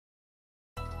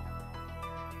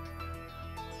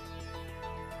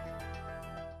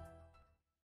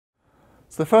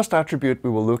So the first attribute we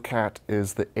will look at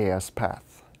is the AS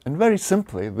path. And very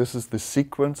simply, this is the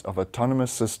sequence of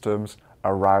autonomous systems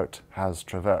a route has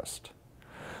traversed.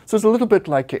 So it's a little bit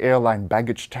like your airline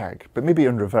baggage tag, but maybe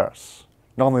in reverse.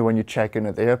 Normally when you check in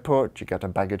at the airport, you get a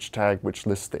baggage tag which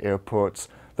lists the airports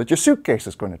that your suitcase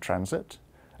is going to transit,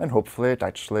 and hopefully it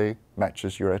actually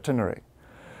matches your itinerary.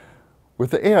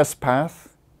 With the AS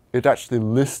path, it actually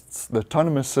lists the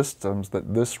autonomous systems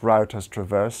that this route has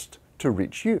traversed to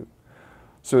reach you.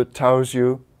 So it tells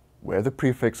you where the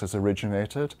prefix has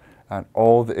originated and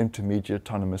all the intermediate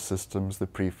autonomous systems the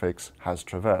prefix has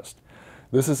traversed.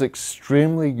 This is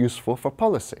extremely useful for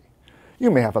policy. You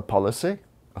may have a policy,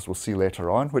 as we'll see later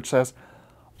on, which says,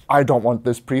 I don't want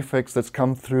this prefix that's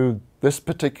come through this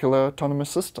particular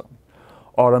autonomous system.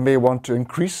 Or I may want to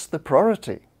increase the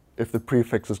priority if the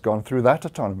prefix has gone through that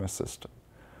autonomous system.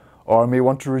 Or I may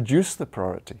want to reduce the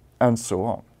priority, and so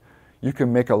on. You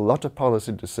can make a lot of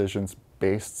policy decisions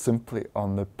based simply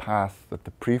on the path that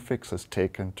the prefix has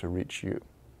taken to reach you.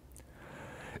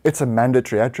 It's a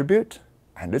mandatory attribute,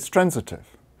 and it's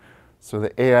transitive. So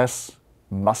the AS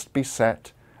must be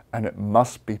set, and it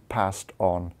must be passed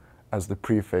on as the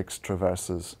prefix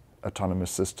traverses autonomous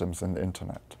systems in the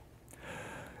internet.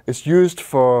 It's used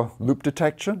for loop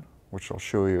detection, which I'll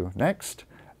show you next,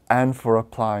 and for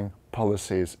applying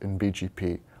policies in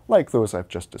BGP, like those I've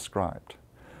just described.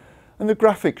 And the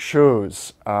graphic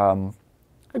shows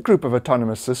a group of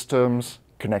autonomous systems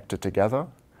connected together.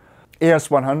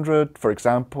 AS100, for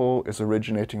example, is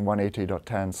originating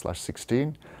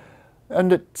 180.10/16,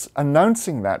 and it's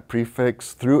announcing that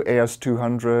prefix through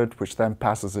AS200, which then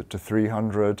passes it to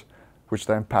 300, which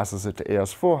then passes it to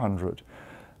AS400.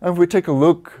 And if we take a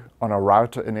look on a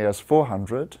router in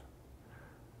AS400,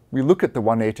 we look at the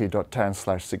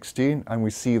 180.10/16 and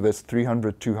we see this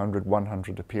 300, 200,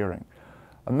 100 appearing.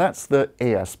 And that's the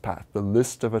AS path, the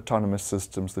list of autonomous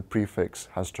systems the prefix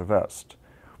has traversed.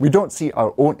 We don't see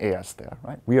our own AS there,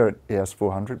 right? We are at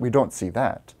AS400. We don't see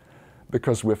that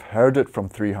because we've heard it from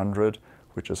 300,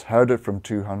 which has heard it from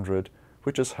 200,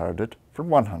 which has heard it from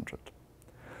 100.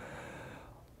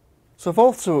 So I've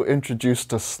also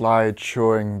introduced a slide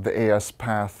showing the AS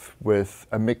path with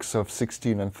a mix of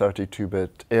 16 and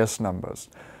 32-bit AS numbers.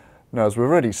 Now, as we've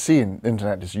already seen, the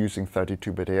internet is using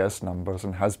 32-bit AS numbers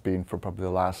and has been for probably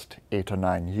the last 8 or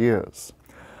 9 years.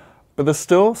 But there's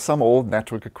still some old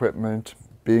network equipment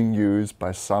being used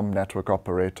by some network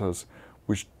operators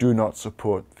which do not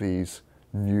support these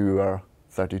newer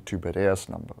 32-bit AS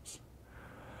numbers.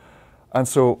 And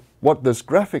so what this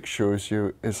graphic shows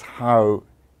you is how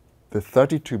the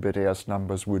 32-bit AS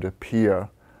numbers would appear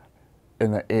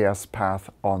in the AS path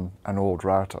on an old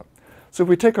router. So if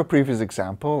we take our previous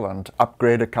example and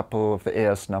upgrade a couple of the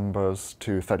AS numbers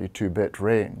to 32-bit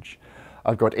range,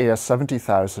 I've got AS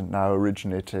 70,000 now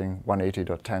originating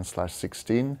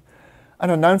 180.10/16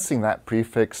 and announcing that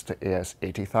prefix to AS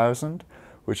 80,000,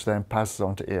 which then passes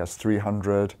on to AS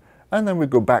 300, and then we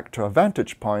go back to our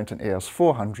vantage point in AS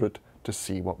 400 to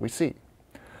see what we see.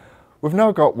 We've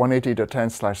now got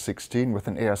 180.10/16 with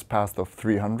an AS path of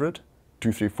 300,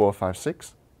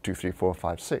 23456,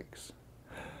 23456.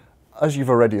 As you've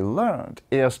already learned,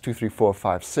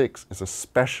 AS23456 is a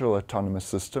special autonomous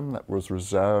system that was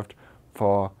reserved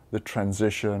for the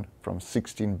transition from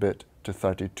 16-bit to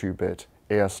 32-bit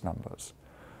AS numbers.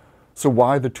 So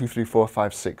why the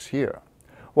 23456 here?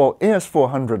 Well,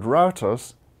 AS400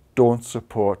 routers don't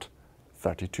support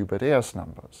 32-bit AS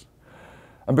numbers.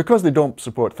 And because they don't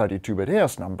support 32-bit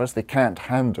AS numbers, they can't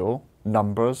handle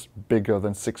numbers bigger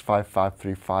than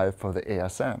 65535 for the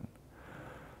ASN.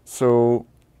 So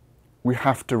we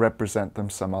have to represent them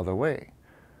some other way.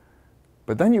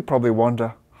 But then you probably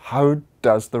wonder, how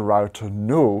does the router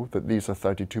know that these are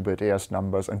 32-bit AS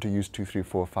numbers and to use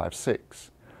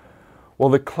 23456? Well,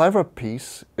 the clever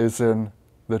piece is in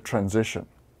the transition.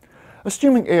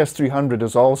 Assuming AS300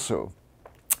 is also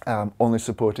only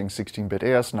supporting 16-bit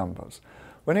AS numbers,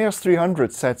 when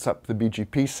AS300 sets up the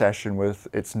BGP session with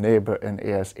its neighbor in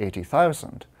AS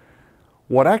 80,000,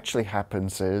 what actually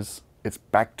happens is it's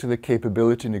back to the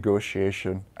capability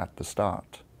negotiation at the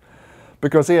start.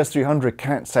 Because AS300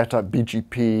 can't set up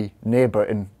BGP neighbor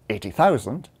in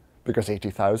 80,000, because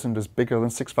 80,000 is bigger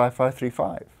than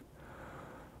 65535.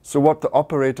 So what the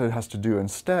operator has to do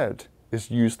instead is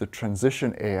use the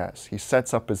transition AS. He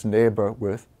sets up his neighbor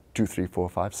with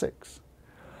 23456.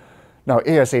 Now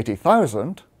AS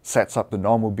 80,000 sets up the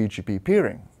normal BGP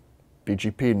peering.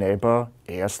 BGP neighbor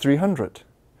AS300.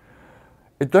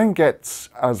 It then gets,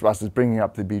 as it's bringing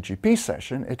up the BGP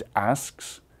session, it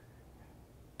asks,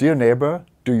 dear neighbor,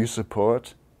 do you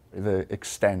support the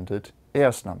extended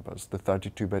AS numbers, the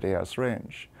 32-bit AS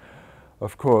range?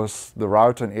 Of course, the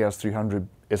router in AS300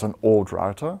 is an old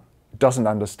router, doesn't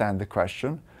understand the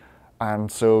question,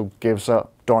 and so gives a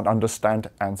don't understand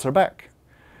answer back.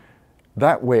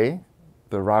 That way,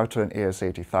 the router in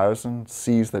AS8000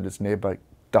 sees that its neighbor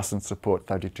doesn't support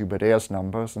 32-bit AS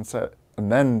numbers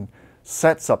and then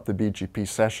sets up the BGP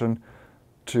session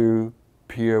to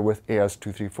peer with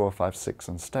AS23456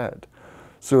 instead.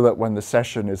 So that when the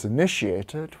session is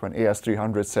initiated, when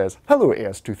AS300 says, hello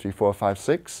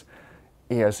AS23456,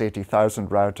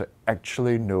 AS8000 router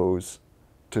actually knows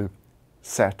to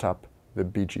set up the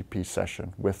BGP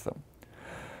session with them.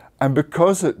 And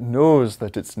because it knows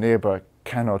that its neighbor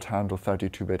cannot handle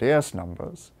 32-bit AS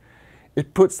numbers,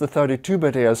 it puts the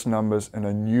 32-bit AS numbers in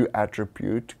a new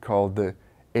attribute called the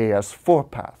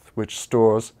AS4 path, which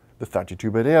stores the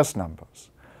 32-bit AS numbers.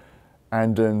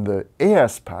 And in the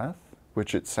AS path,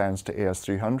 which it sends to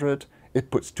AS300,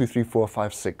 it puts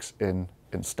 23456 in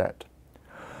instead.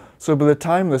 So by the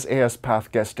time this AS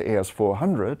path gets to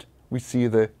AS400, we see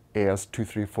the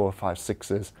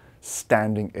AS23456s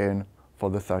standing in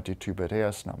for the 32-bit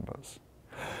AS numbers.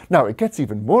 Now, it gets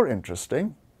even more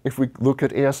interesting if we look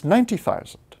at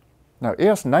AS90000. Now,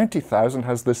 AS90000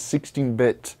 has this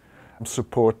 16-bit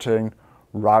supporting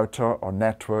router or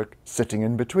network sitting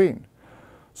in between.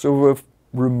 So we've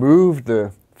removed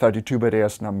the 32-bit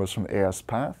AS numbers from AS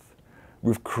path.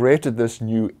 We've created this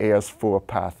new AS4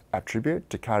 path attribute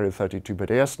to carry 32-bit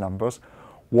AS numbers.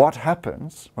 What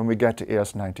happens when we get to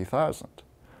AS90000?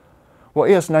 Well,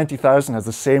 AS90000 has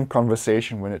the same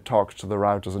conversation when it talks to the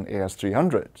routers in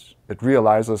AS300. It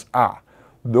realizes,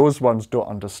 those ones don't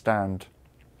understand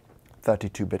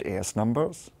 32-bit AS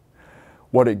numbers.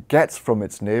 What it gets from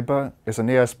its neighbor is an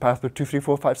AS path with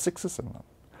 23456s in them.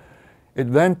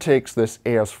 It then takes this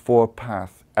AS4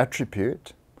 path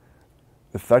attribute,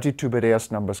 the 32-bit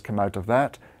AS numbers come out of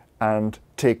that, and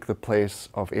take the place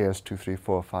of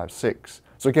AS23456.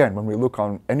 So again, when we look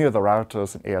on any of the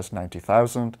routers in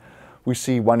AS90000, we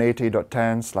see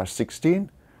 180.10/16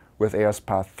 with AS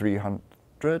path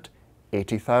 300,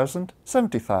 80,000,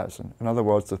 70,000. In other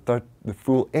words, the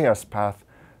full AS path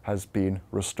has been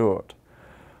restored.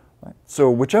 Right?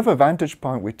 So whichever vantage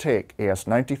point we take,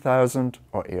 AS90000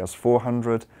 or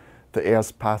AS400, the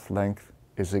AS path length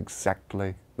is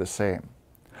exactly the same.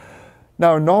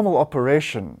 Now, in normal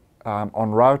operation on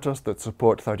routers that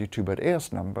support 32-bit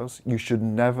AS numbers, you should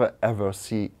never ever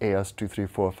see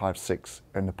AS23456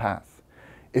 in the path.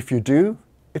 If you do,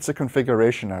 it's a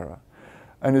configuration error,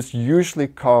 and it's usually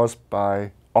caused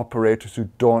by operators who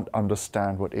don't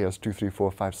understand what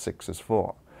AS23456 is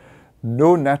for.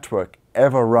 No network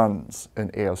ever runs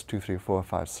in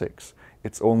AS23456.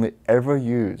 It's only ever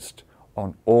used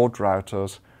on old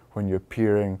routers when you're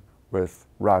peering with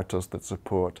routers that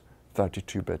support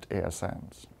 32-bit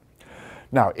ASNs.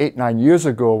 Now, 8-9 years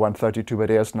ago, when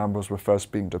 32-bit AS numbers were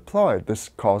first being deployed, this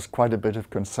caused quite a bit of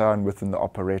concern within the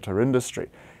operator industry,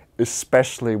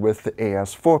 especially with the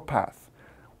AS4 path,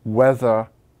 whether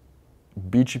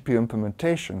BGP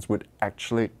implementations would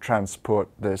actually transport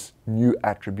this new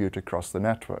attribute across the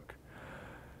network.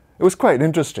 It was quite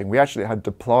interesting. We actually had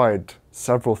deployed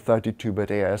several 32-bit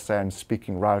ASN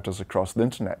speaking routers across the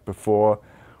internet before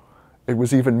it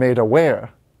was even made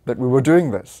aware that we were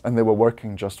doing this, and they were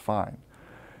working just fine.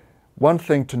 One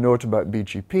thing to note about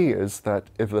BGP is that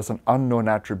if there's an unknown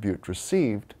attribute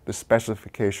received, the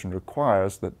specification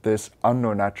requires that this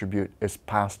unknown attribute is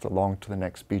passed along to the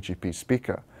next BGP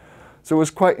speaker. So it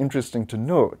was quite interesting to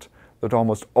note that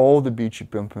almost all the BGP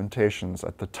implementations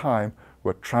at the time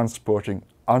were transporting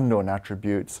unknown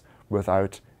attributes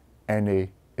without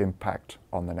any impact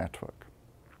on the network.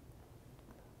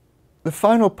 The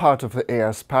final part of the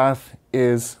AS path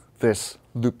is this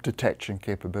loop detection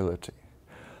capability.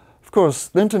 Of course,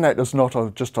 the internet is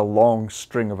not just a long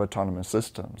string of autonomous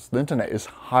systems. The internet is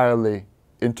highly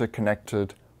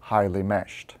interconnected, highly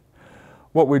meshed.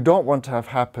 What we don't want to have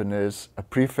happen is a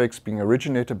prefix being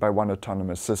originated by one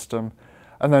autonomous system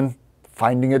and then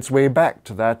finding its way back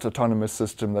to that autonomous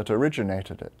system that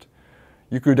originated it.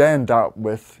 You could end up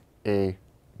with a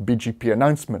BGP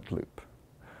announcement loop,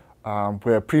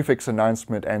 where a prefix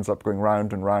announcement ends up going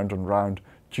round and round and round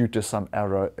due to some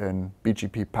error in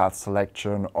BGP path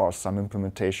selection or some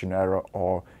implementation error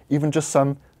or even just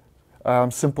some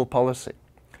simple policy.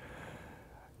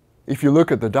 If you look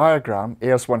at the diagram,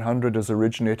 AS100 is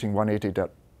originating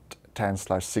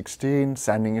 180.10/16,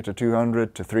 sending it to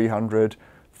 200, to 300,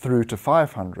 through to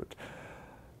 500.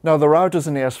 Now, the routers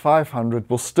in AS500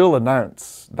 will still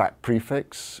announce that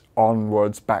prefix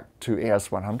onwards back to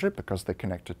AS100 because they're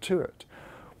connected to it.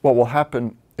 What will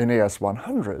happen in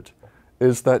AS100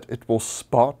 is that it will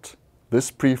spot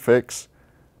this prefix,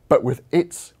 but with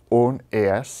its own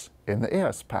AS in the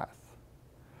AS path.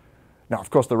 Now, of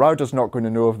course, the router's not going to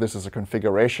know if this is a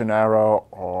configuration error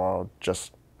or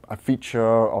just a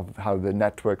feature of how the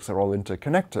networks are all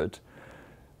interconnected.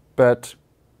 But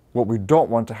what we don't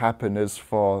want to happen is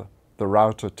for the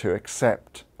router to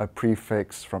accept a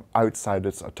prefix from outside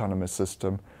its autonomous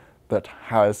system that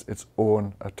has its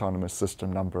own autonomous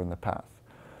system number in the path.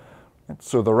 And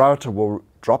so the router will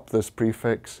drop this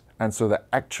prefix, and so the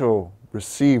actual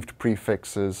received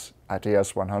prefixes at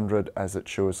AS100, as it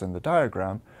shows in the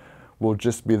diagram, will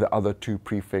just be the other two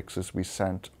prefixes we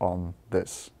sent on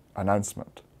this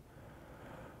announcement.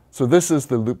 So this is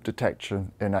the loop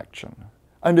detection in action.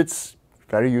 And it's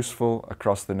very useful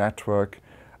across the network,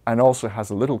 and also has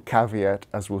a little caveat,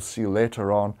 as we'll see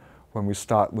later on when we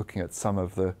start looking at some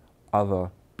of the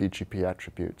other BGP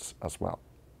attributes as well.